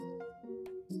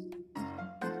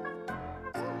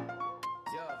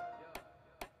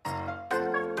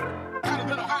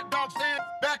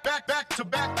back to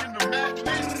back in the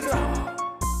madness.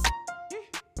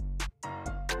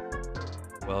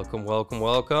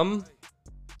 Welcome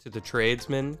to the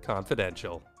Tradesman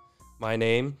Confidential. My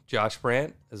name, Josh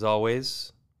Brandt, as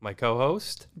always, my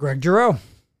co-host. Greg Giroux.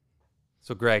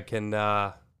 So Greg, can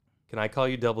I call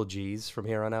you Double G's from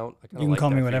here on out? You can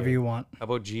call me whatever you want. How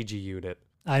about GG Unit?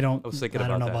 I don't was thinking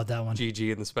know about that one.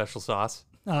 GG and the special sauce.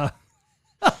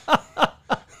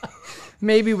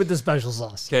 Maybe with the special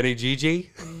sauce. Kenny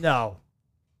GG? No.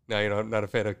 No, you're not a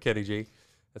fan of Kenny G?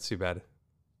 That's too bad.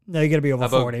 No, you got to be over How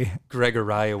about 40. Greg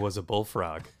Araya was a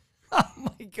bullfrog. Oh,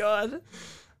 my God.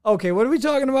 Okay, what are we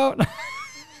talking about?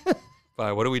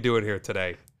 Fine, what are we doing here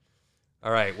today?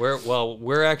 All right,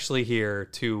 we're actually here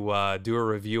to do a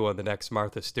review on the next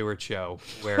Martha Stewart show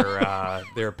where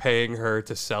they're paying her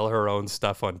to sell her own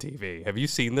stuff on TV. Have you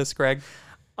seen this, Greg?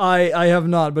 I have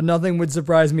not, but nothing would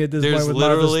surprise me at this point with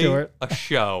Martha Stewart. There's literally a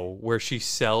show where she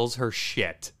sells her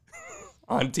shit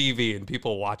on TV and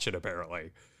people watch it,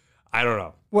 apparently. I don't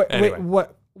know. Wait,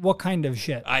 what kind of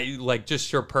shit? I like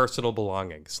just your personal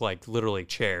belongings, like literally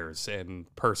chairs and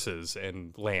purses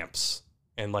and lamps.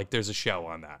 And like there's a show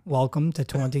on that. Welcome to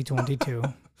 2022.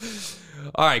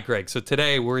 All right, Greg. So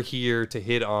today we're here to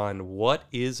hit on what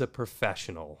is a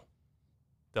professional.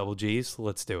 Double G's,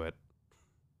 let's do it.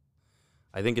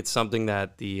 I think it's something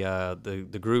that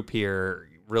the group here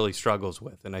really struggles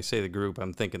with. And I say the group,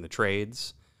 I'm thinking the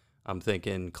trades. I'm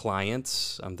thinking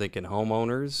clients. I'm thinking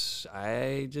homeowners.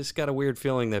 I just got a weird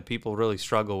feeling that people really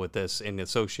struggle with this and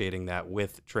associating that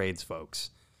with trades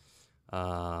folks.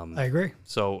 I agree.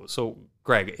 So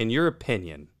Greg, in your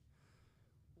opinion,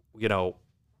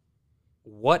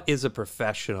 what is a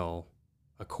professional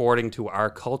according to our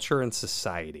culture and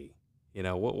society?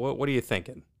 What are you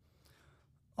thinking?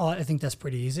 I think that's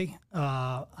pretty easy.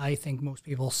 I think most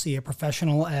people see a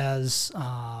professional as,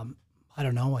 a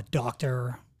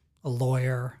doctor, a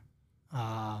lawyer,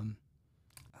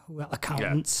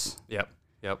 accountants. Yeah.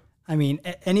 Yep. I mean,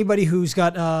 anybody who's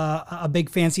got a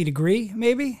big fancy degree,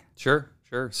 maybe? Sure.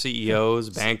 CEOs,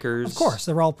 bankers. Of course,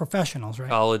 they're all professionals, right?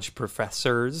 College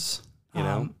professors,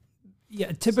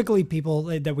 Yeah, typically people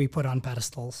that we put on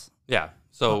pedestals. Yeah.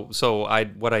 So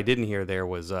what I didn't hear there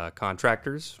was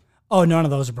contractors. Oh, none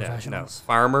of those are Yeah, professionals. no.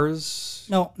 Farmers.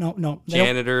 No.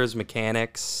 Janitors,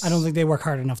 mechanics. I don't think they work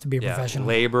hard enough to be a professional.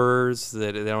 Laborers,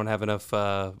 that they don't have enough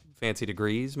fancy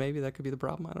degrees. Maybe that could be the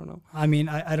problem. I don't know. I mean,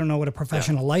 I don't know what a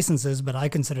professional license is, but I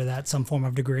consider that some form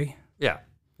of degree. Yeah.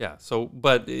 So,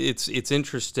 but it's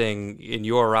interesting in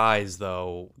your eyes,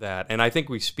 though, and I think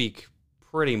we speak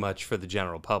pretty much for the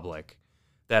general public,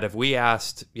 that if we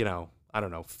asked,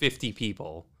 50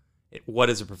 people, what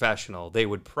is a professional, they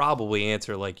would probably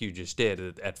answer like you just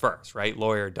did at first, right?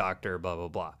 Lawyer, doctor, blah, blah,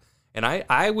 blah. And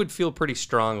I would feel pretty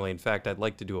strongly. In fact, I'd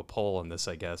like to do a poll on this,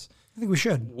 I guess. I think we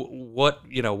should. What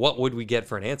would we get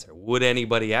for an answer? Would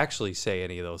anybody actually say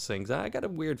any of those things? I got a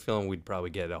weird feeling we'd probably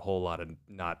get a whole lot of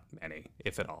not many,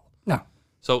 if at all. No.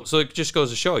 So it just goes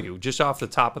to show you, just off the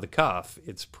top of the cuff,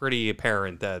 it's pretty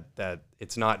apparent that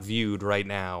it's not viewed right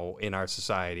now in our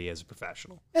society as a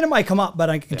professional. And it might come up, but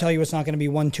I can tell you it's not going to be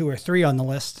 1, 2, or 3 on the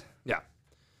list. Yeah.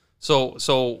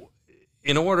 So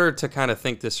in order to kind of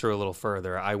think this through a little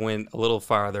further, I went a little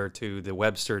farther to the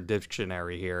Webster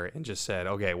Dictionary here and just said,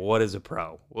 okay, what is a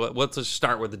pro? Let's just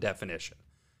start with the definition.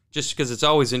 Just because it's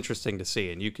always interesting to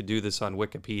see, and you could do this on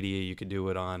Wikipedia, you could do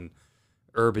it on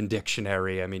Urban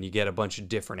Dictionary. I mean, you get a bunch of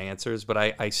different answers, but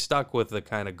I stuck with the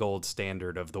kind of gold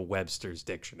standard of the Webster's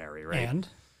Dictionary, right?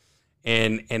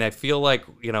 And I feel like,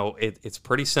 it's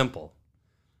pretty simple.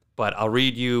 But I'll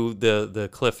read you the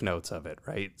cliff notes of it,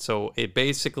 right? So it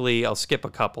basically, I'll skip a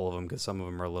couple of them because some of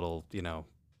them are a little,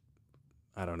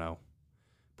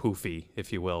 poofy,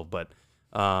 if you will. But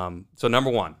so number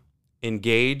 1,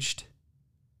 engaged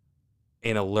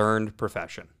in a learned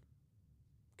profession.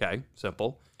 Okay,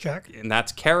 simple. Check. And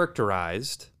that's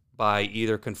characterized by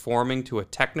either conforming to a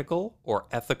technical or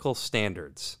ethical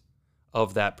standards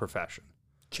of that profession.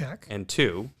 Check. And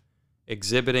 2,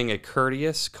 exhibiting a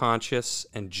courteous, conscious,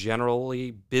 and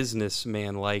generally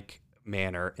businessman-like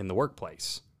manner in the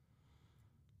workplace.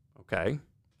 Okay.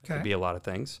 Could be a lot of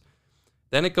things.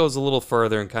 Then it goes a little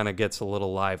further and kind of gets a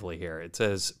little lively here. It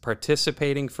says,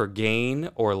 participating for gain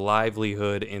or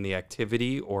livelihood in the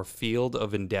activity or field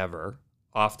of endeavor,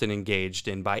 often engaged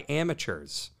in by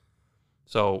amateurs.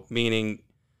 So, meaning,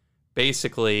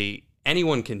 basically,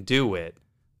 anyone can do it,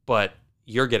 but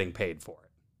you're getting paid for it.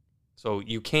 So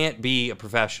you can't be a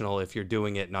professional if you're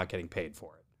doing it and not getting paid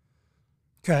for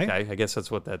it. Okay. I guess that's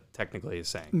what that technically is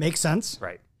saying. Makes sense.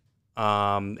 Right.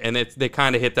 And they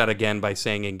kind of hit that again by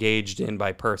saying engaged in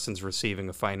by persons receiving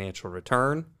a financial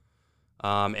return.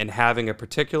 and having a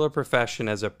particular profession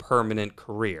as a permanent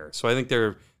career. So I think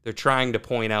they're trying to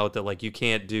point out that like you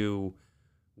can't do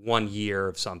 1 year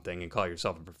of something and call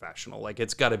yourself a professional. Like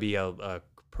it's got to be a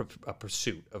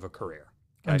pursuit of a career.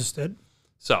 Okay? Understood.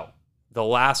 So the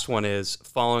last one is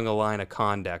following a line of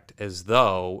conduct as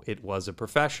though it was a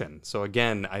profession. So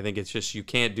again, I think it's just you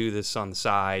can't do this on the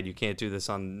side. You can't do this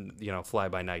on,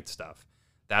 fly-by-night stuff.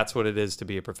 That's what it is to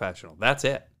be a professional. That's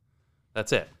it.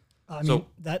 That's it. I mean,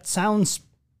 that sounds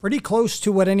pretty close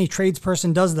to what any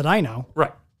tradesperson does that I know.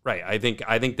 Right. Right. I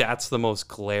think that's the most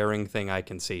glaring thing I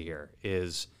can see here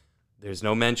is there's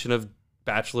no mention of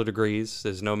bachelor degrees.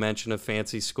 There's no mention of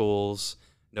fancy schools,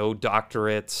 no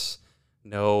doctorates,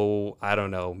 no, I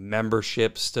don't know,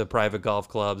 memberships to private golf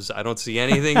clubs. I don't see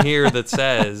anything here that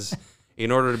says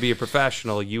in order to be a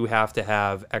professional, you have to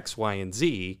have X, Y, and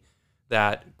Z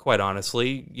that, quite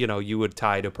honestly, you would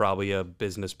tie to probably a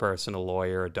business person, a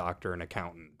lawyer, a doctor, an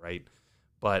accountant, right?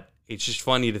 But it's just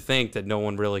funny to think that no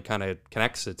one really kind of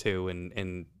connects the two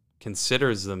and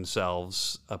considers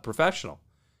themselves a professional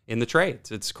in the trades.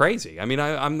 It's crazy. I mean,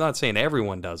 I'm not saying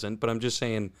everyone doesn't, but I'm just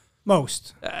saying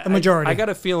most, the majority. I got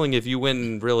a feeling if you went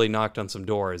and really knocked on some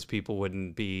doors, people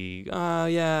wouldn't be,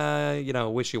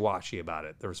 wishy-washy about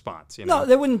it, the response. No,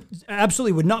 they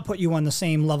absolutely would not put you on the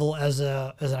same level as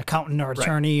an accountant or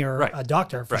attorney or a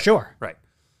doctor, for sure. Right.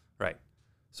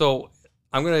 So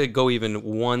I'm going to go even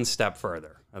one step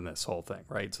further on this whole thing,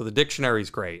 right? So the dictionary's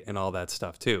great and all that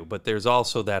stuff too, but there's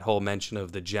also that whole mention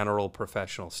of the general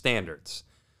professional standards.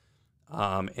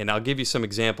 And I'll give you some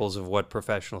examples of what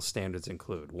professional standards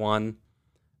include. 1,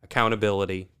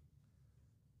 accountability,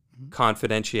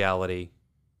 confidentiality,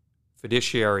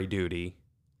 fiduciary duty,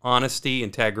 honesty,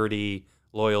 integrity,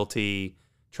 loyalty,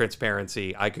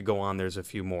 transparency. I could go on, there's a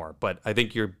few more. But I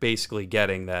think you're basically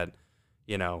getting that,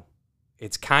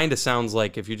 it's kind of sounds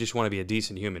like if you just want to be a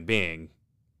decent human being,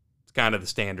 it's kind of the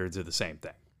standards are the same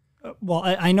thing. Well,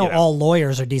 I know all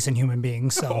lawyers are decent human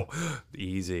beings, so. Oh,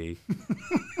 easy.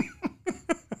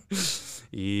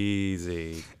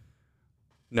 Easy.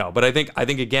 No, but I think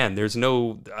again, there's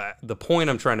no. The point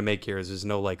I'm trying to make here is there's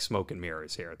no like smoke and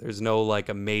mirrors here. There's no like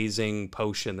amazing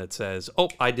potion that says, "Oh,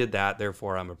 I did that,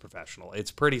 therefore I'm a professional."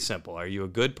 It's pretty simple. Are you a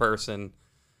good person?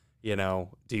 Do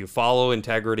you follow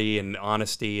integrity and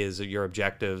honesty as your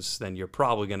objectives? Then you're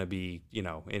probably going to be,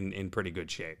 in pretty good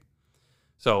shape.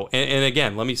 So, and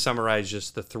again, let me summarize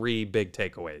just the 3 big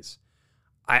takeaways.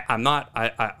 I'm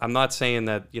not saying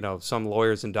that, some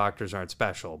lawyers and doctors aren't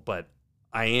special, but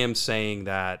I am saying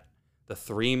that the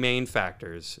 3 main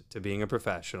factors to being a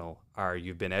professional are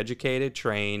you've been educated,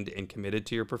 trained, and committed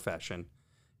to your profession.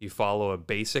 You follow a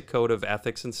basic code of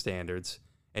ethics and standards,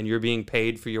 and you're being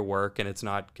paid for your work and it's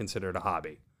not considered a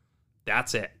hobby.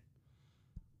 That's it.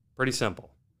 Pretty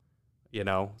simple.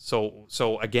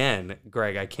 So again,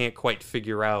 Greg, I can't quite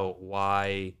figure out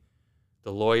why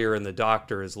the lawyer and the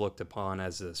doctor is looked upon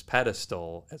as this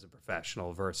pedestal as a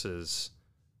professional versus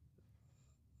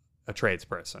a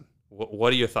tradesperson.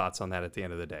 What are your thoughts on that at the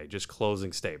end of the day? Just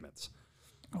closing statements.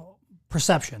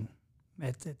 Perception.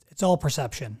 It's all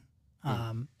perception.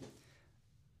 I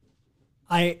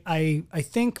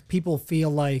think people feel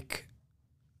like,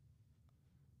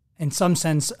 in some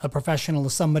sense, a professional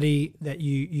is somebody that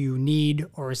you need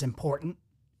or is important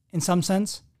in some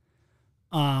sense.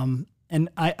 And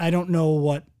I don't know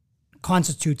what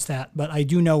constitutes that, but I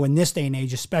do know in this day and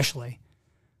age especially,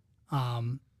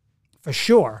 for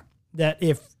sure, that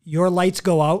if your lights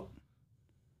go out,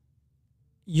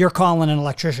 you're calling an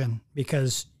electrician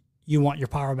because you want your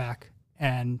power back.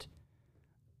 And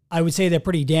I would say they're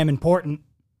pretty damn important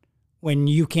when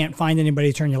you can't find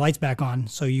anybody to turn your lights back on,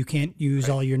 so you can't use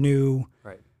all your new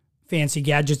fancy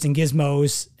gadgets and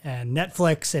gizmos and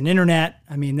Netflix and internet.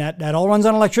 I mean, that all runs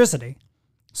on electricity.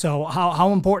 So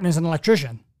how important is an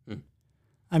electrician?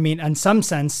 I mean, in some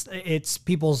sense, it's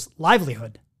people's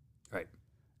livelihood. Right.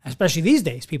 Especially these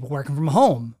days, people working from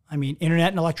home. I mean, internet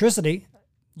and electricity,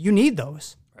 you need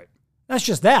those. Right. That's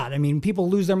just that. I mean, people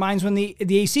lose their minds when the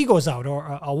AC goes out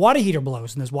or a water heater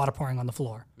blows and there's water pouring on the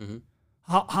floor. Mm-hmm.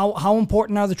 How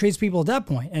important are the tradespeople at that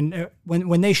point? And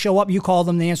when they show up, you call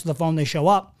them, they answer the phone, they show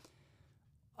up.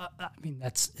 I mean,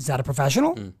 is that a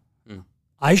professional?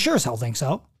 I sure as hell think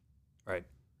so. Right.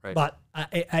 But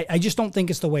I just don't think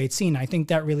it's the way it's seen. I think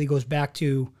that really goes back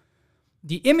to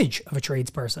the image of a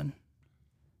tradesperson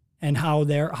and how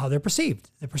they're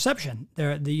perceived, the perception.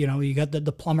 You got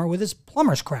the plumber with his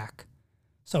plumber's crack.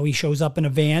 So he shows up in a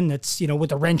van that's,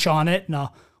 with a wrench on it and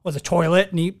with a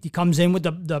toilet, and he comes in with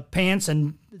the pants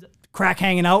and the crack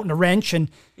hanging out and a wrench,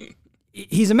 and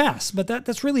he's a mess. But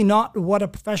that's really not what a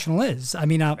professional is. I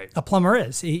mean, a plumber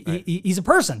is. He's a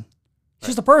person. It's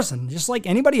just a person, just like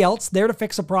anybody else, there to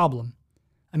fix a problem.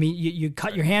 I mean, you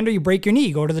cut your hand or you break your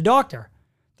knee, go to the doctor.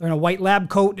 They're in a white lab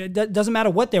coat. It doesn't matter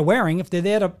what they're wearing. If they're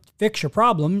there to fix your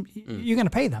problem, you're going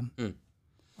to pay them.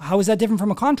 How is that different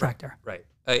from a contractor? Right.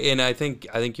 And I think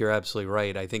you're absolutely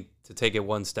right. I think to take it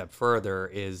one step further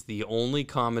is the only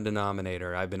common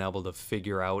denominator I've been able to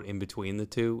figure out in between the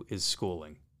two is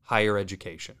schooling, higher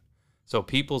education. So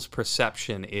people's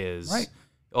perception is,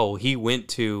 oh, he went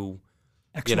to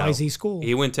XYZ school.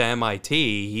 He went to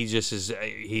MIT. He just is.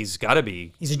 He's got to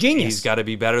be. He's a genius. He's got to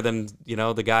be better than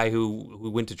the guy who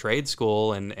went to trade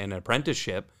school and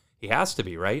apprenticeship. He has to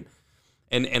be, right.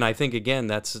 And I think again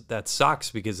that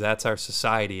sucks because that's our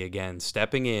society again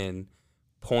stepping in,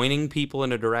 pointing people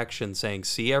in a direction, saying,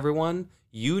 "See everyone,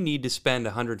 you need to spend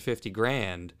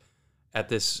 $150,000 at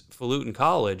this falutin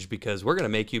college because we're going to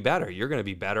make you better. You're going to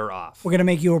be better off. We're going to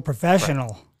make you a professional."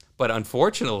 Right. But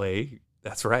unfortunately,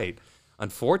 that's right.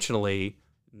 Unfortunately,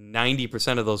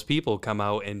 90% of those people come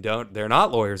out and they're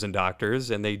not lawyers and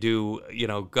doctors, and they do,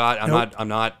 I'm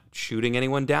not shooting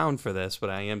anyone down for this,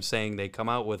 but I am saying they come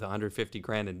out with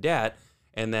 $150,000 in debt,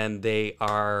 and then they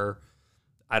are,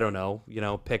 I don't know,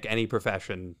 pick any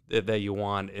profession that you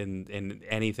want in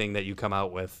anything that you come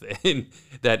out with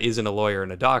that isn't a lawyer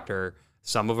and a doctor.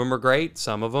 Some of them are great.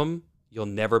 Some of them you'll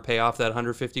never pay off that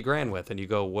 $150,000 with. And you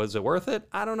go, was it worth it?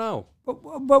 I don't know.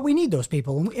 But we need those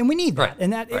people, and we need that. Right.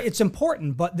 And that it's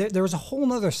important, but there's a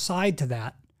whole other side to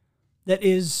that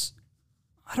is,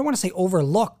 I don't want to say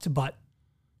overlooked, but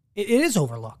it is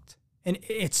overlooked. And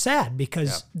it's sad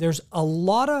because there's a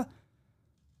lot of,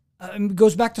 it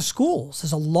goes back to schools.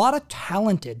 There's a lot of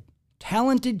talented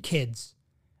kids,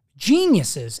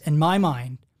 geniuses in my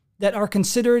mind, that are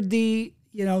considered the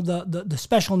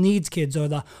special needs kids, or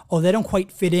they don't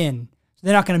quite fit in.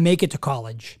 They're not going to make it to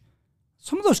college.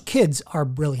 Some of those kids are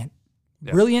brilliant,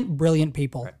 brilliant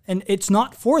people, and it's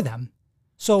not for them.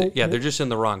 So they're just in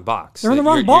the wrong box. They're in the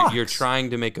wrong box. You're trying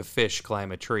to make a fish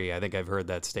climb a tree. I think I've heard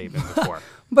that statement before.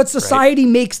 But society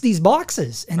makes these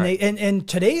boxes, and and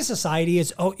today's society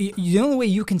is, the only way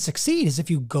you can succeed is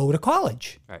if you go to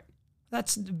college. Right.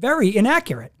 That's very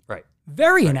inaccurate. Right.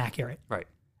 Very inaccurate. Right.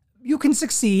 You can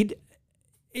succeed.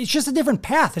 It's just a different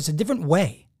path. It's a different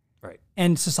way. Right.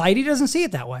 And society doesn't see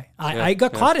it that way. I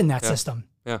got caught in that system.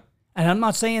 Yeah. And I'm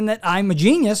not saying that I'm a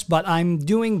genius, but I'm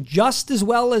doing just as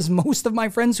well as most of my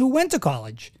friends who went to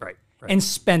college. Right. And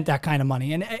spent that kind of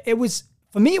money. And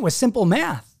for me, it was simple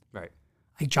math. Right.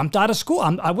 I jumped out of school.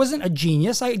 I wasn't a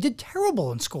genius. I did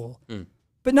terrible in school.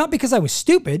 But not because I was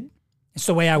stupid. It's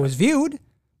the way I was viewed.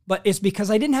 But it's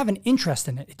because I didn't have an interest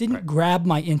in it. It didn't grab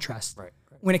my interest. Right.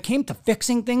 When it came to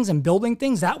fixing things and building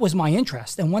things, that was my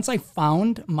interest. And once I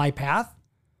found my path,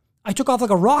 I took off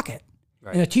like a rocket.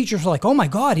 Right. And the teachers were like, "Oh my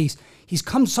God, he's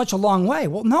come such a long way."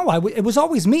 Well, no, it was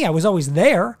always me. I was always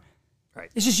there. Right.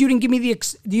 It's just you didn't give me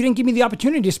the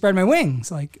opportunity to spread my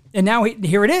wings. And now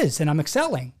here it is, and I'm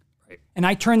excelling. Right. And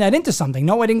I turned that into something.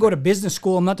 No, I didn't go to business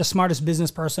school. I'm not the smartest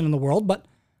business person in the world, but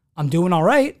I'm doing all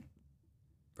right.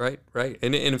 Right.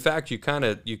 And in fact, you kind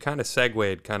of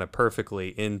segued kind of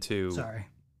perfectly into. Sorry.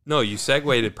 No, you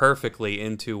segued it perfectly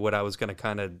into what I was going to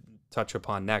kind of touch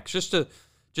upon next, just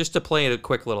to play a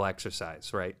quick little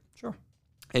exercise, right? Sure.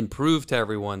 And prove to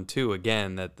everyone too,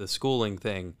 again, that the schooling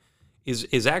thing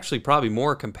is actually probably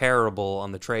more comparable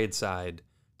on the trade side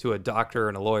to a doctor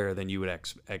and a lawyer than you would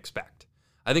expect.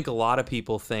 I think a lot of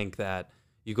people think that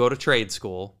you go to trade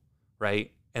school,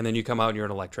 right? And then you come out and you're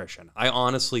an electrician. I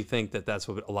honestly think that that's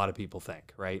what a lot of people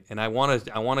think, right? And I want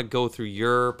to go through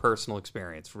your personal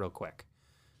experience real quick.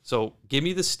 So give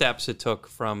me the steps it took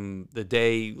from the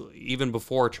day, even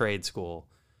before trade school.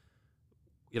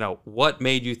 What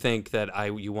made you think that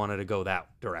you wanted to go that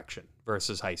direction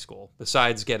versus high school,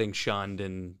 besides getting shunned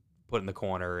and put in the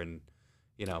corner and,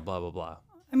 blah, blah, blah?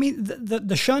 I mean,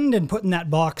 the shunned and put in that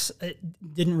box, it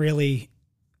didn't really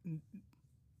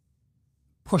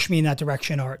push me in that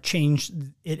direction or change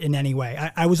it in any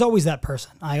way. I was always that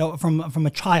person. From a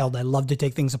child, I loved to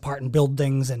take things apart and build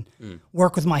things and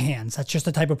work with my hands. That's just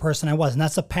the type of person I was, and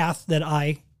that's the path that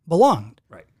I belonged.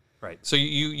 Right. So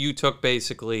you took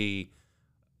basically,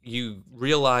 you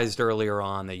realized earlier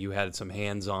on that you had some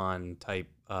hands-on type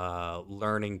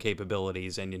learning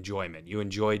capabilities and enjoyment. You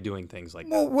enjoyed doing things like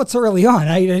that. Well, what's early on?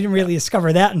 I didn't really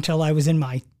discover that until I was in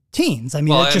my teens. I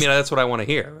mean, that's what I want to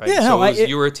hear. Right? Yeah,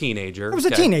 you were a teenager. I was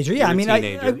a teenager. Yeah, I mean,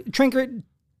 I tinkered,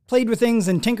 played with things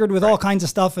and tinkered with all kinds of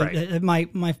stuff at my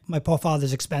poor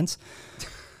father's expense.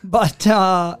 But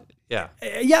I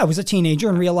was a teenager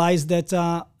and realized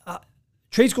that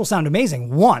trade school sounded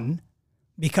amazing. One,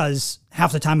 because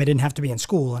half the time I didn't have to be in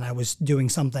school and I was doing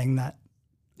something that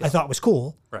I thought was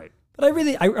cool. Right. But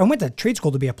I went to trade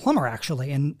school to be a plumber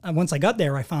actually, and once I got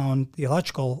there, I found the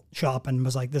electrical shop and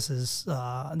was like, this is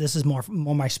more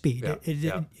my speed.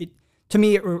 To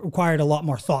me, it required a lot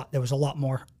more thought. There was a lot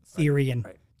more theory and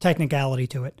technicality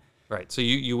to it. Right. So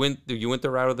you went the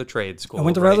route of the trade school. I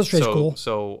went the route of the trade school.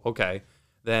 So okay.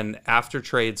 Then after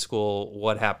trade school,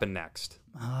 what happened next?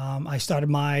 I started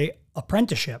my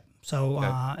apprenticeship. So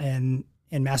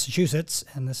in Massachusetts,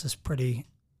 and this is pretty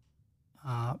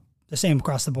the same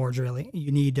across the boards really.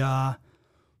 You need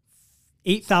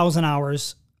 8,000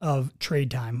 hours of trade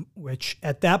time, which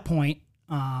at that point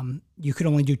you could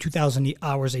only do 2,000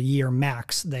 hours a year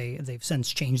max. They've since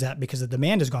changed that because the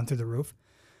demand has gone through the roof.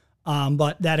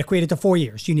 But that equated to 4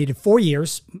 years. You needed 4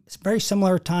 years. It's a very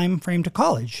similar time frame to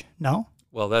college. No.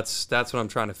 Well, that's what I'm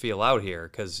trying to feel out here.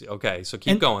 Because so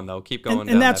keep going though. Keep going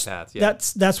down that path. Yeah.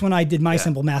 That's when I did my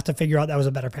simple math to figure out that was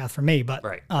a better path for me. But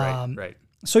right.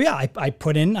 So yeah,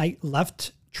 I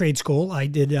left trade school. I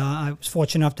was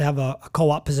fortunate enough to have a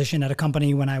co-op position at a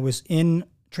company when I was in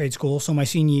trade school. So my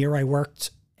senior year, I worked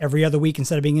every other week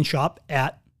instead of being in shop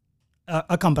at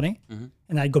a company,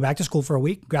 and I'd go back to school for a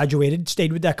week, graduated,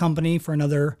 stayed with that company for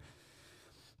another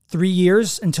 3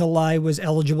 years until I was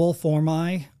eligible for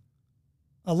my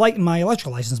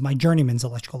electrical license, my journeyman's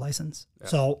electrical license. Yeah.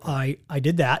 So I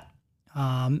did that.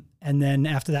 And then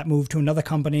after that moved to another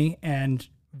company and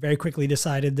very quickly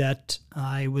decided that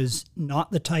I was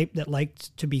not the type that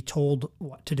liked to be told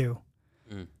what to do.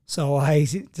 So I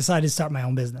decided to start my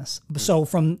own business. So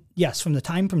from the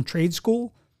time from trade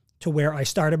school to where I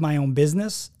started my own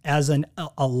business as an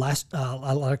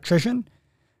electrician,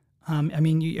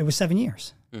 it was 7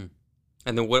 years.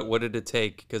 And then what did it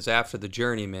take? Because after the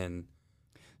journeyman,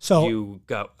 so you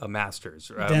got a master's,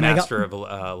 master of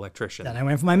electrician. Then I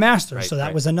went for my master's. Right, so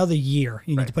that was another year.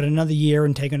 You need to put another year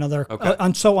and take another.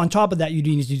 Okay. So on top of that, you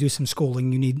need to do some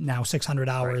schooling. You need now 600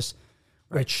 hours,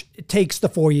 which it takes the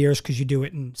 4 years because you do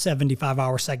it in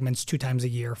 75-hour segments 2 times a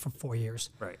year for 4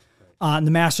 years. Right. And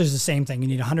the master's is the same thing. You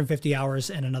need 150 hours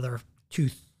and another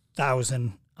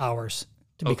 2,000 hours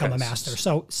to become a master.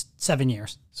 So 7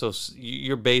 years. So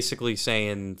you're basically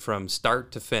saying from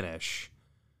start to finish,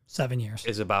 7 years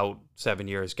is about 7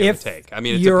 years, give or take. I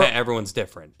mean, everyone's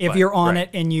different. If you're on it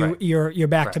and you're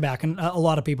back to back, and a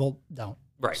lot of people don't.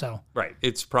 Right. So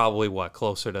it's probably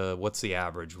closer to what's the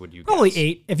average? Would you probably guess?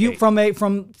 8? If you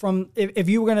if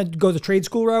you were gonna go the trade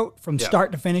school route from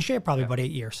start to finish, probably about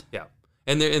 8 years. Yeah.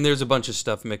 And there's a bunch of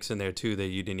stuff mixed in there too that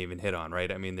you didn't even hit on, right?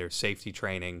 I mean, there's safety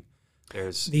training.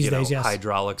 There's these days,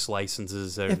 hydraulics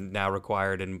licenses that are now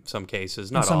required in some cases.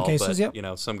 Not all,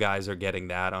 but some guys are getting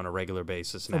that on a regular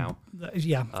basis now.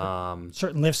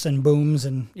 Certain lifts and booms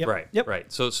and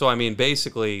right. So I mean,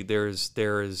 basically,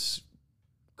 there's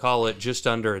call it just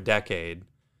under a decade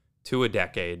to a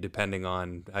decade, depending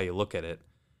on how you look at it.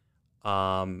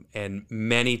 And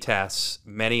many tests,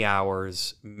 many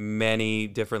hours, many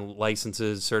different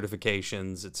licenses,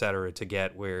 certifications, et cetera, to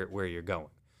get where you're going.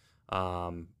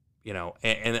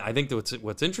 And I think that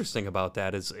what's interesting about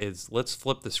that is let's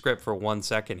flip the script for 1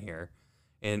 second here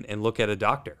and look at a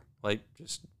doctor. Like,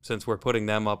 just since we're putting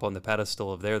them up on the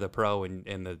pedestal of they're the pro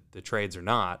and the trades are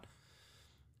not,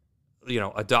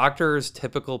 a doctor's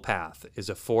typical path is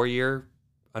a 4-year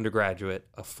undergraduate,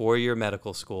 a 4-year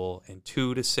medical school, and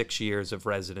 2 to 6 years of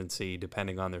residency,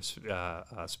 depending on their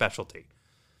specialty.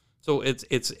 So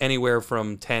it's anywhere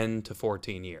from 10 to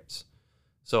 14 years.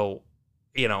 So,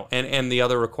 and the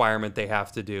other requirement they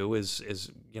have to do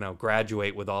is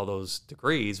graduate with all those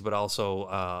degrees, but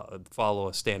also follow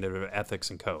a standard of ethics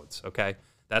and codes. Okay,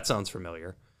 that sounds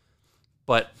familiar.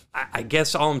 But I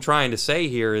guess all I'm trying to say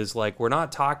here is, like, we're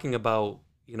not talking about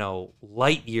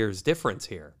light years difference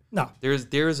here. No,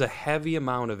 there's a heavy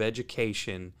amount of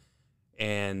education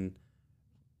and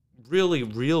really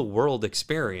real world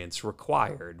experience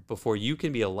required before you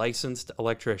can be a licensed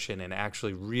electrician and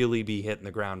actually really be hitting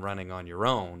the ground running on your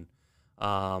own.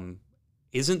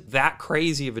 Isn't that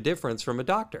crazy of a difference from a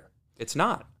doctor? It's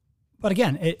not. But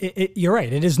again, you're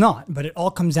right. It is not. But it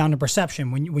all comes down to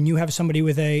perception. When you have somebody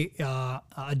with a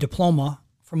diploma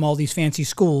from all these fancy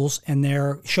schools and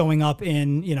they're showing up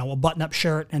in a button-up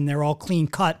shirt and they're all clean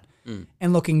cut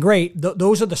and looking great,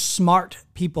 those are the smart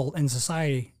people in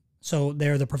society. So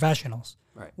they're the professionals.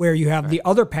 Right. Where you have the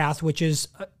other path, which is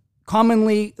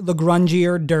commonly the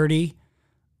grungier, dirty,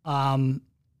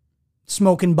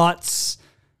 smoking butts,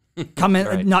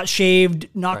 not shaved,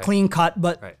 not clean cut,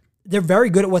 but they're very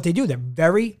good at what they do. They're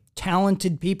very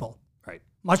talented people. Right.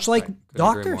 Much like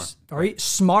doctors, very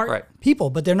smart people,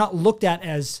 but they're not looked at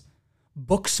as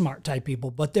book smart type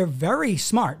people, but they're very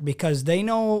smart because they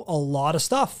know a lot of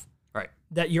stuff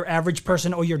that your average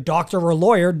person or your doctor or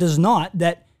lawyer does not,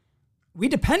 that we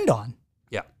depend on.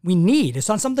 Yeah. We need. It's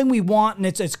not something we want, and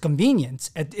it's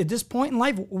convenience. At this point in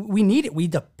life, we need it. We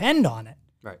depend on it.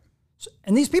 Right. So,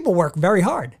 and these people work very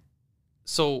hard.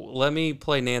 So let me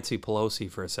play Nancy Pelosi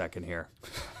for a second here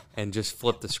and just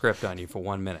flip the script on you for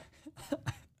 1 minute.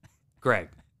 Greg,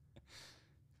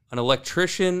 an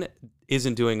electrician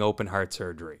isn't doing open heart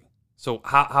surgery. So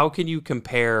how can you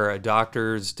compare a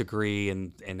doctor's degree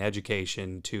and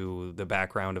education to the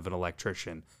background of an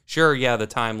electrician? Sure, yeah, the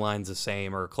timeline's the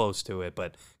same or close to it,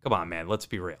 but come on, man, let's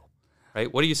be real,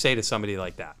 right? What do you say to somebody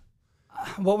like that?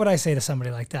 What would I say to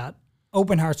somebody like that?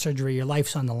 Open heart surgery, your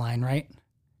life's on the line, right?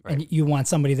 And you want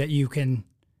somebody that you can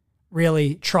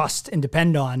really trust and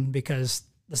depend on, because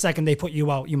the second they put you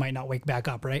out, you might not wake back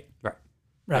up, right? Right.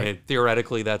 Right. I mean,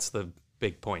 theoretically, that's the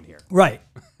big point here. Right.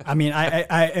 I mean,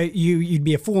 you'd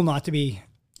be a fool not to be.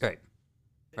 Right.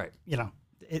 Right. You know,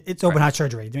 it's open heart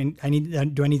surgery. I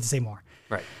mean, do I need to say more?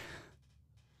 Right.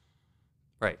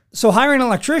 Right. So hiring an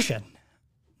electrician.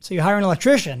 So you hire an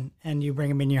electrician and you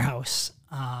bring him in your house.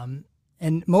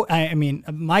 I mean,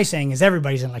 my saying is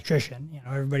everybody's an electrician. You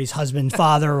know, everybody's husband,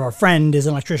 father, or friend is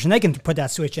an electrician. They can put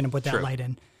that switch in and put that light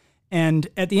in. And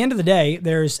at the end of the day,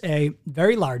 there's a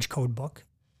very large code book,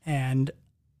 and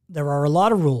there are a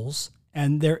lot of rules,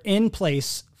 and they're in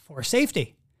place for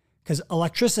safety, because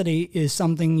electricity is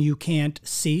something you can't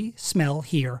see, smell,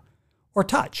 hear, or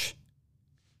touch,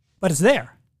 but it's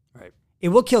there. Right. It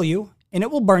will kill you, and it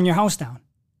will burn your house down.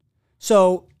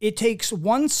 So it takes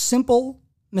one simple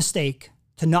mistake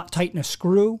to not tighten a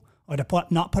screw, or to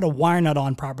not put a wire nut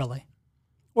on properly,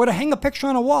 or to hang a picture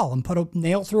on a wall and put a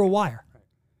nail through a wire,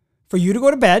 for you to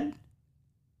go to bed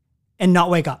and not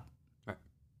wake up. Right.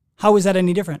 How is that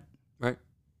any different? Right.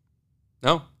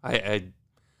 No, and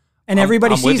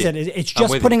everybody sees it. It's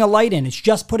just putting a light in. It's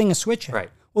just putting a switch in. Right.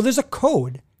 Well, there's a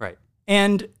code. Right.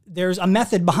 And there's a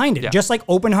method behind it, just like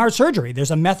open heart surgery.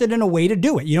 There's a method and a way to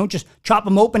do it. You don't just chop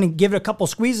them open and give it a couple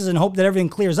squeezes and hope that everything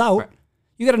clears out. Right.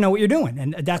 You got to know what you're doing,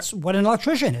 and that's what an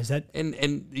electrician is.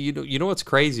 And you know what's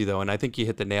crazy though, and I think you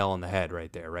hit the nail on the head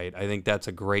right there, right? I think that's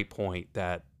a great point.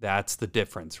 That's the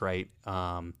difference, right?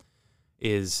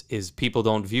 Is people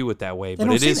don't view it that way,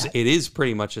 but it is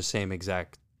pretty much the same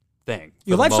exact thing.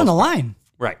 Your life's on the line,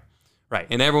 right? Right,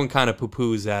 and everyone kind of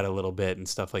poo-poos that a little bit and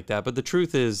stuff like that. But the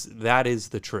truth is, that is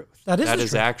the truth. That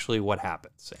is actually what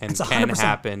happps and can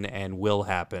happen and will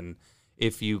happen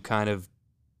if you kind of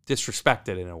disrespect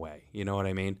it in a way. You know what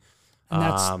I mean? And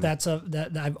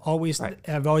I've always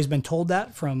been told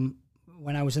that from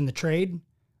when I was in the trade.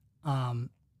 The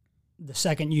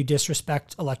second you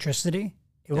disrespect electricity,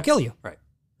 it will kill you. Right.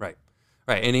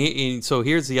 And so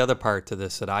here's the other part to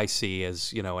this that I see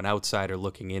as, you know, an outsider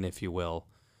looking in, if you will.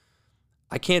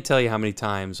 I can't tell you how many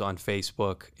times on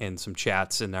Facebook and some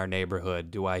chats in our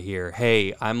neighborhood do I hear,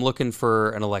 "Hey, I'm looking for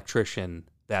an electrician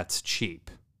that's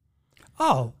cheap."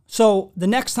 Oh, so the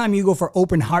next time you go for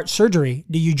open heart surgery,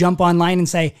 do you jump online and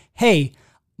say, "Hey,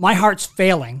 my heart's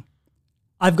failing.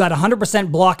 I've got 100%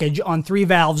 blockage on 3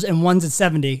 valves and one's at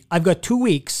 70. I've got 2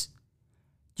 weeks.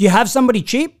 Do you have somebody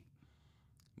cheap?"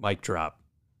 Mic drop.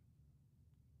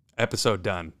 Episode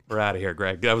done. We're out of here,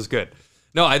 Greg. That was good.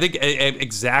 No, I think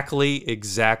exactly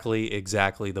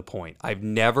the point. I've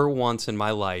never once in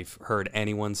my life heard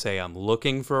anyone say, "I'm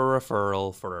looking for a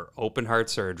referral for open heart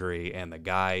surgery, and the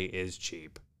guy is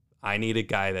cheap. I need a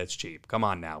guy that's cheap." Come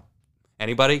on now.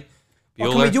 Anybody?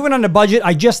 Well, can we do it on a budget?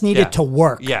 I just need it to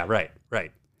work. Yeah, right.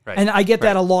 And I get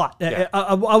that a lot. Yeah.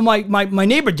 My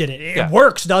neighbor did it. It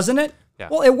works, doesn't it? Yeah.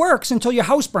 Well, it works until your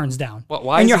house burns down.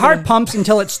 Why and your heart pumps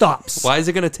until it stops. Why is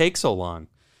it going to take so long?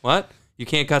 What? You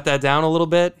can't cut that down a little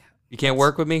bit? You can't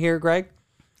work with me here, Greg?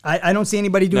 I don't see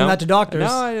anybody doing that to doctors.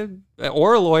 No,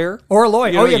 or a lawyer. Or a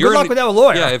lawyer. You know, good luck with that with a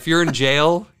lawyer. Yeah, if you're in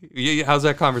jail, how's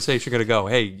that conversation going to go?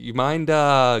 "Hey, you mind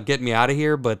getting me out of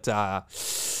here? But, that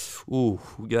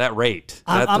rate,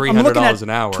 that $300 an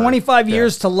hour. 25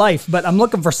 years to life, but I'm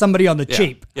looking for somebody on the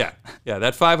cheap. Yeah,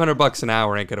 that $500 an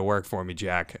hour ain't going to work for me,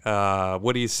 Jack.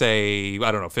 What do you say?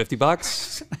 I don't know,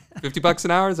 $50? $50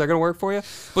 an hour? Is that going to work for you?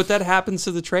 But that happens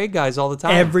to the trade guys all the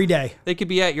time. Every day. They could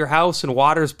be at your house and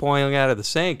water's pouring out of the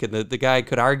sink, and the guy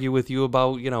could argue with you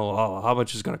about, how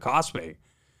much is going to cost me?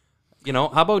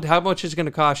 How much is going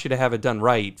to cost you to have it done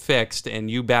right, fixed,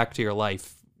 and you back to your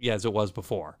life as it was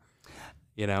before?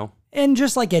 And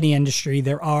just like any industry,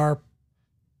 there are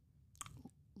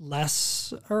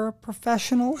lesser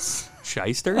professionals.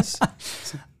 Shysters?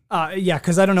 Yeah,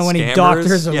 because I don't know any Scammers?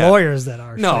 doctors or lawyers that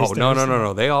are shysters.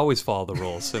 No. They always follow the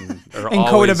rules and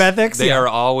code of ethics. They are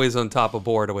always on top of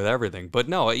board with everything. But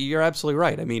no, you're absolutely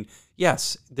right. I mean,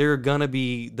 yes, there are gonna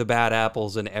be the bad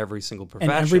apples in every single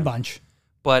profession, and every bunch.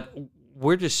 But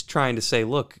we're just trying to say,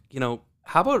 look,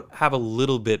 how about have a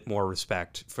little bit more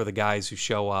respect for the guys who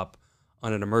show up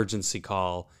on an emergency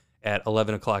call at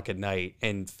 11 o'clock at night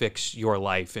and fix your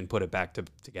life and put it back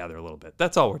together a little bit.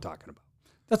 That's all we're talking about.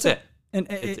 That's it. And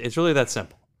it's really that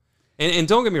simple. And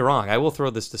don't get me wrong, I will throw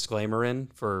this disclaimer in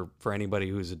for anybody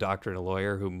who's a doctor and a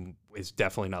lawyer who is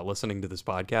definitely not listening to this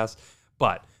podcast.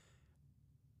 But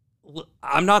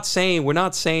we're not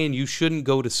saying you shouldn't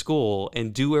go to school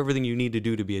and do everything you need to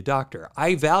do to be a doctor.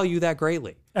 I value that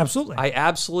greatly. Absolutely. I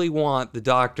absolutely want the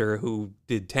doctor who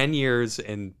did 10 years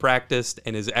and practiced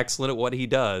and is excellent at what he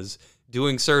does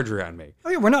doing surgery on me. Oh,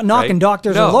 yeah, we're not knocking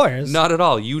doctors or lawyers. Not at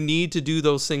all. You need to do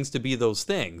those things to be those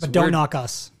things. But don't knock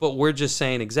us. But we're just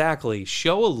saying exactly,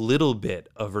 show a little bit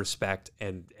of respect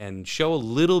and show a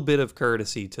little bit of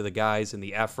courtesy to the guys and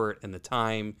the effort and the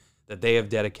time that they have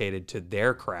dedicated to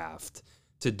their craft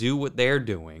to do what they're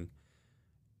doing.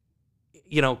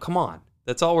 Come on.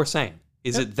 That's all we're saying.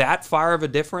 Is it that far of a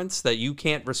difference that you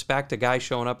can't respect a guy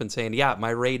showing up and saying, yeah,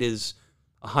 my rate is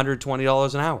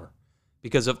 $120 an hour?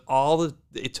 Because of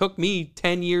it took me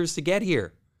 10 years to get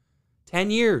here.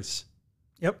 10 years.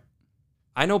 Yep.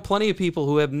 I know plenty of people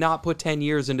who have not put 10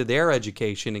 years into their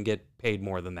education and get paid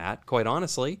more than that, quite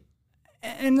honestly.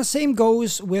 And the same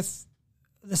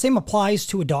applies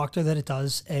to a doctor that it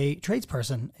does a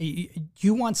tradesperson.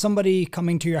 You want somebody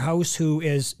coming to your house who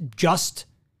is just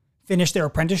finished their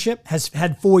apprenticeship, has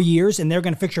had 4 years, and they're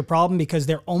going to fix your problem because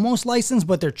they're almost licensed,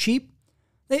 but they're cheap.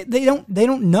 They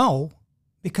don't know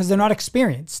because they're not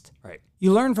experienced. Right.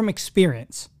 You learn from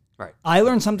experience. Right. I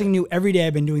learn something new every day.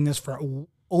 I've been doing this for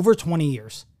over 20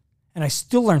 years, and I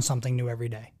still learn something new every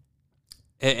day.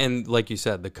 And like you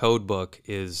said, the code book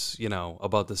is,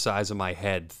 about the size of my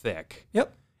head thick.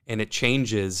 Yep. And it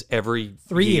changes every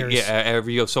 3 years. Yeah,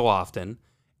 every so often.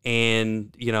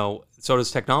 And, so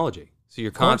does technology. So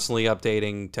you're constantly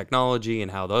updating technology and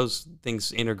how those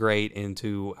things integrate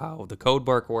into how the code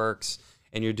book works.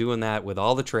 And you're doing that with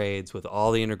all the trades, with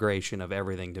all the integration of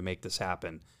everything to make this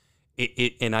happen.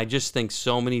 And I just think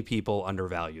so many people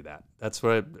undervalue that. That's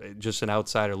what just an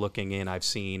outsider looking in I've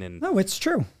seen. And no, it's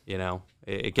true.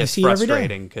 It gets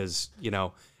frustrating because,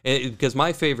 because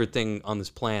my favorite thing on this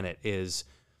planet is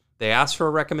they ask for a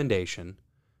recommendation.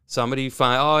 Somebody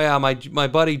my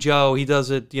buddy Joe, he does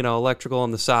it, electrical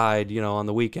on the side, on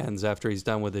the weekends after he's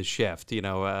done with his shift,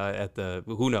 at the,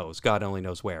 who knows, God only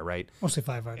knows where, right? Mostly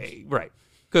firefighters. Right.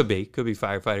 Could be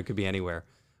firefighter, could be anywhere.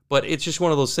 But it's just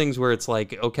one of those things where it's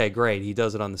like, okay, great, he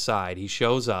does it on the side. He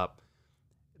shows up,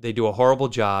 they do a horrible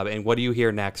job, and what do you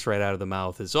hear next right out of the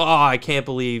mouth is, I can't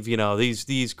believe,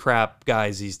 these crap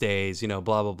guys these days, blah,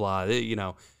 blah,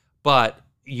 blah, But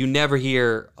you never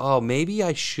hear, maybe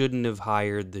I shouldn't have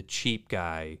hired the cheap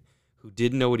guy who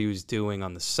didn't know what he was doing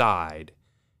on the side,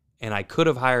 and I could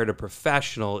have hired a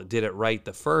professional that did it right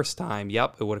the first time.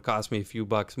 Yep, it would have cost me a few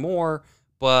bucks more,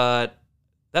 but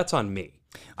that's on me.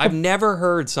 I've never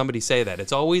heard somebody say that.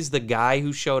 It's always the guy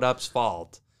who showed up's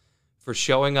fault for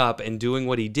showing up and doing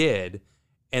what he did,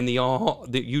 and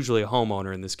usually a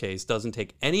homeowner in this case doesn't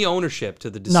take any ownership to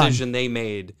the decision they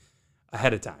made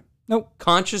ahead of time. Nope.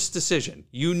 Conscious decision.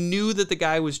 You knew that the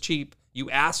guy was cheap. You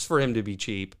asked for him to be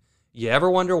cheap. You ever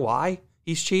wonder why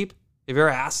he's cheap? Have you ever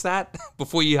asked that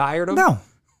before you hired him?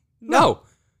 No.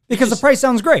 Because the price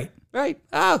sounds great. Right.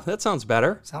 That sounds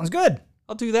better. Sounds good.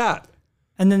 I'll do that.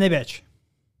 And then they bitch.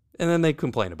 And then they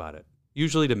complain about it.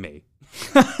 Usually to me.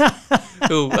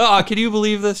 Can you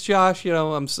believe this, Josh?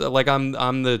 I'm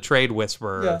the trade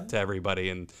whisperer to everybody,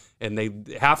 and they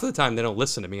half of the time they don't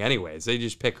listen to me anyways. They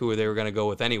just pick who they were going to go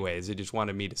with anyways. They just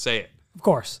wanted me to say it. Of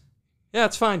course. Yeah,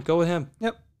 it's fine. Go with him.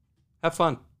 Yep. Have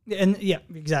fun. And yeah,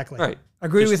 exactly. Right.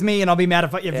 Agree with me, and I'll be mad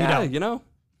if you don't.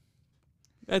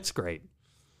 That's great.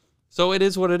 So it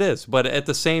is what it is. But at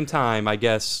the same time, I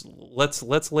guess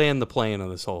let's land the plane on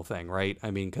this whole thing, right?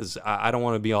 I mean, because I don't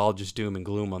want to be all just doom and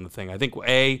gloom on the thing. I think,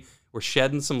 we're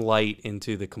shedding some light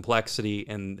into the complexity,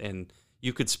 and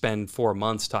you could spend 4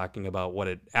 months talking about what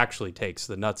it actually takes,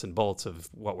 the nuts and bolts of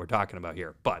what we're talking about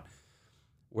here. But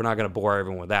we're not going to bore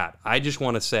everyone with that. I just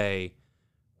want to say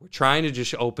we're trying to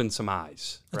just open some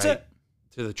eyes, That's right? it.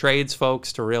 To the trades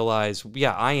folks to realize,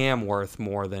 I am worth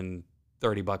more than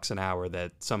 $30 an hour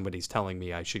that somebody's telling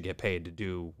me I should get paid to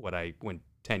do what I went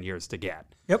 10 years to get.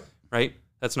 Yep. Right?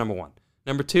 That's number one.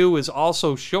 Number two is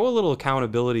also show a little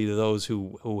accountability to those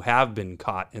who have been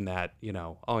caught in that,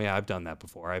 I've done that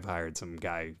before. I've hired some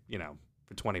guy,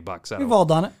 for $20. We've all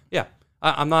done it. Yeah.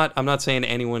 I'm not saying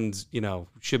anyone's,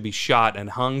 should be shot and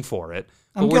hung for it.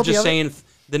 But I'm we're guilty just of it. saying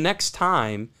the next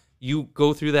time you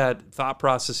go through that thought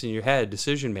process in your head,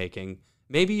 decision making,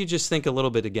 maybe you just think a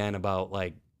little bit again about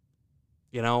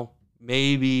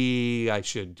maybe I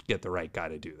should get the right guy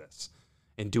to do this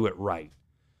and do it right.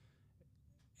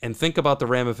 And think about the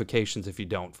ramifications if you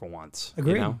don't for once.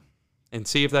 Agreed. You know? And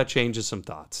see if that changes some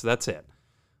thoughts. That's it.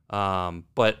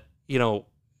 But, you know,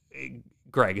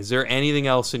 Greg, is there anything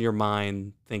else in your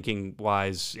mind,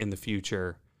 thinking-wise, in the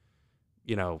future?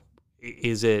 You know,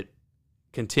 is it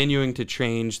continuing to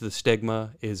change the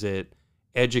stigma? Is it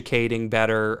educating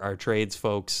better our trades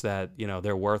folks that, you know,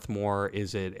 they're worth more?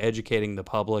 Is it educating the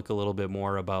public a little bit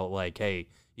more about, like, hey,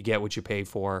 you get what you pay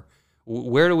for?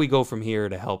 Where do we go from here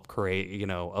to help create, you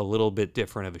know, a little bit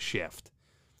different of a shift?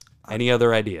 Any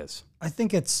other ideas? I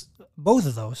think it's both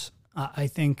of those. I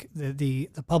think the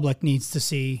public needs to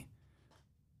see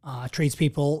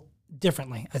tradespeople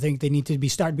differently. I think they need to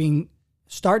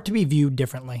start to be viewed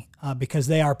differently because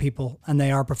they are people and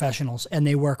they are professionals and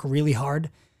they work really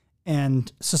hard,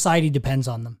 and society depends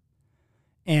on them.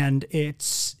 And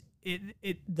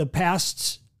the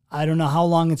past, I don't know how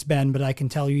long it's been, but I can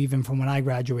tell you even from when I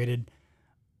graduated,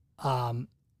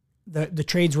 the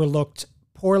trades were looked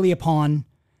poorly upon,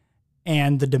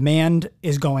 and the demand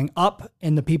is going up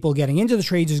and the people getting into the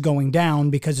trades is going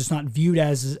down because it's not viewed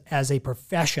as a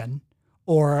profession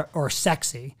or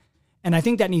sexy. And I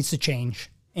think that needs to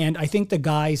change. And I think the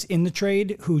guys in the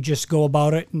trade who just go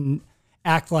about it and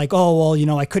act like, oh, well, you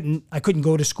know, I couldn't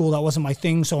go to school. That wasn't my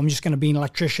thing. So I'm just going to be an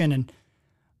electrician and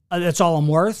that's all I'm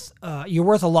worth. You're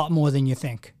worth a lot more than you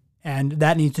think. And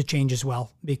that needs to change as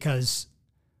well, because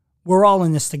we're all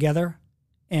in this together.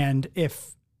 And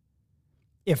if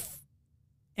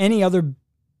any other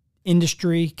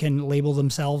industry can label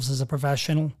themselves as a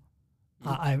professional,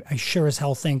 I sure as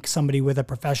hell think somebody with a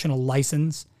professional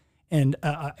license and,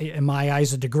 in my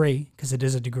eyes, a degree, because it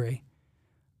is a degree,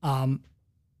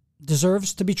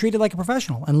 deserves to be treated like a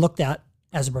professional and looked at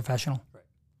as a professional.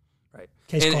 Right.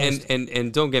 Case closed.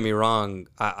 And don't get me wrong,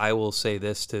 I will say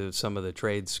this to some of the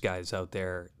trades guys out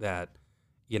there that,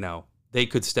 you know, they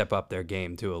could step up their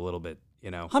game too a little bit. You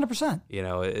know, 100%. You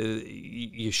know,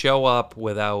 you show up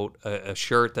without a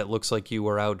shirt that looks like you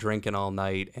were out drinking all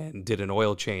night and did an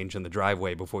oil change in the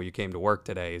driveway before you came to work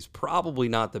today is probably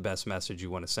not the best message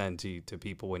you want to send to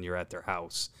people when you're at their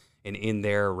house and in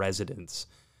their residence.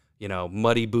 You know,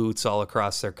 muddy boots all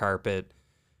across their carpet,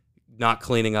 not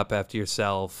cleaning up after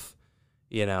yourself.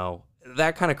 You know,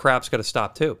 that kind of crap's got to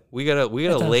stop too. We gotta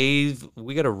raise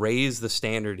the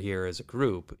standard here as a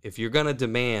group. If you're gonna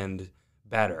demand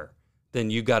better, then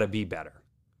you got to be better.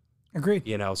 Agreed.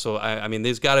 You know, so I mean,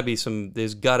 there's got to be some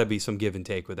give and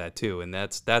take with that too, and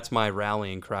that's my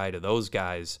rallying cry to those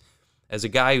guys. As a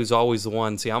guy who's always the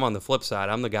one, see, I'm on the flip side.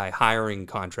 I'm the guy hiring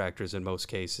contractors in most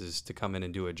cases to come in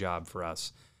and do a job for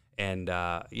us, and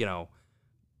you know,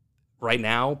 right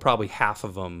now probably half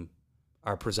of them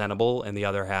are presentable, and the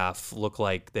other half look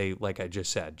like like I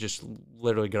just said, just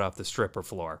literally get off the stripper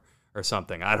floor or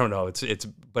something. I don't know.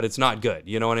 But it's not good.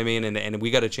 You know what I mean? And we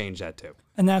got to change that too.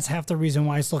 And that's half the reason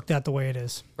why it's looked at the way it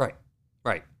is. Right.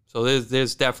 So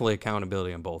there's definitely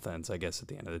accountability on both ends, I guess, at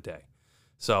the end of the day.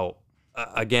 So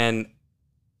again,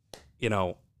 you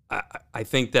know, I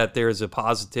think that there's a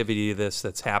positivity to this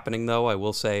that's happening, though. I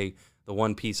will say the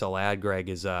one piece I'll add, Greg,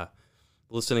 is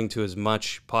listening to as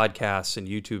much podcasts and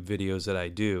YouTube videos that I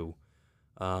do.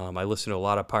 I listen to a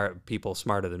lot of people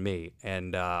smarter than me.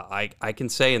 And I can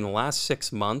say in the last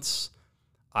 6 months,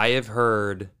 I have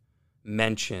heard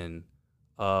mention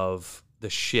of the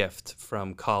shift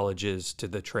from colleges to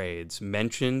the trades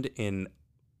mentioned in,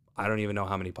 I don't even know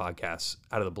how many podcasts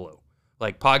out of the blue.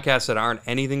 Like podcasts that aren't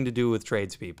anything to do with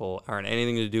tradespeople, aren't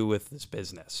anything to do with this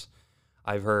business.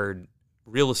 I've heard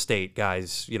real estate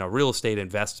guys, you know, real estate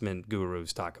investment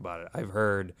gurus talk about it. I've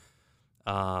heard,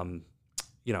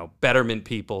 you know, betterment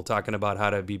people talking about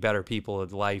how to be better people in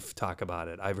life talk about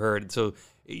it. I've heard, so,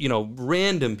 you know,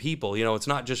 random people, you know, it's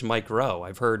not just Mike Rowe.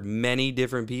 I've heard many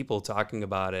different people talking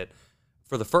about it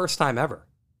for the first time ever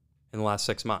in the last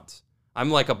 6 months. I'm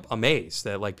like amazed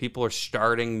that like people are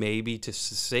starting maybe to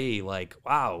see like,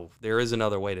 wow, there is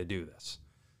another way to do this.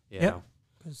 You know?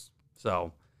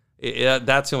 So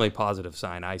that's the only positive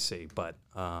sign I see. But,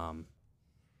 all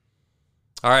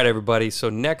right, everybody. So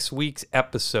next week's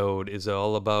episode is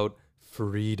all about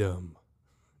freedom.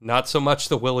 Not so much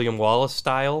the William Wallace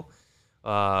style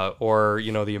or,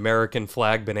 you know, the American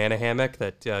flag banana hammock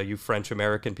that you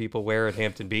French-American people wear at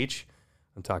Hampton Beach.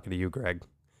 I'm talking to you, Greg.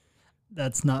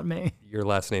 That's not me. Your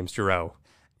last name's Giroux.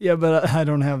 Yeah, but I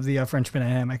don't have the French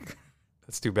banana hammock.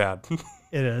 That's too bad.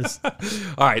 It is.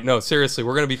 All right, no, seriously,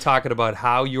 we're going to be talking about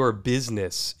how your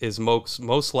business is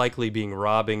most likely being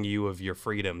robbing you of your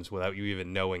freedoms without you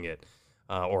even knowing it,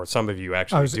 or some of you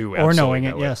actually do, or knowing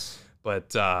it. Yes,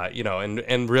 but you know,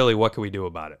 and really, what can we do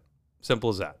about it? Simple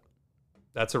as that.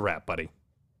 That's a wrap, buddy.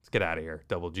 Let's get out of here.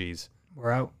 Double G's.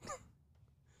 We're out.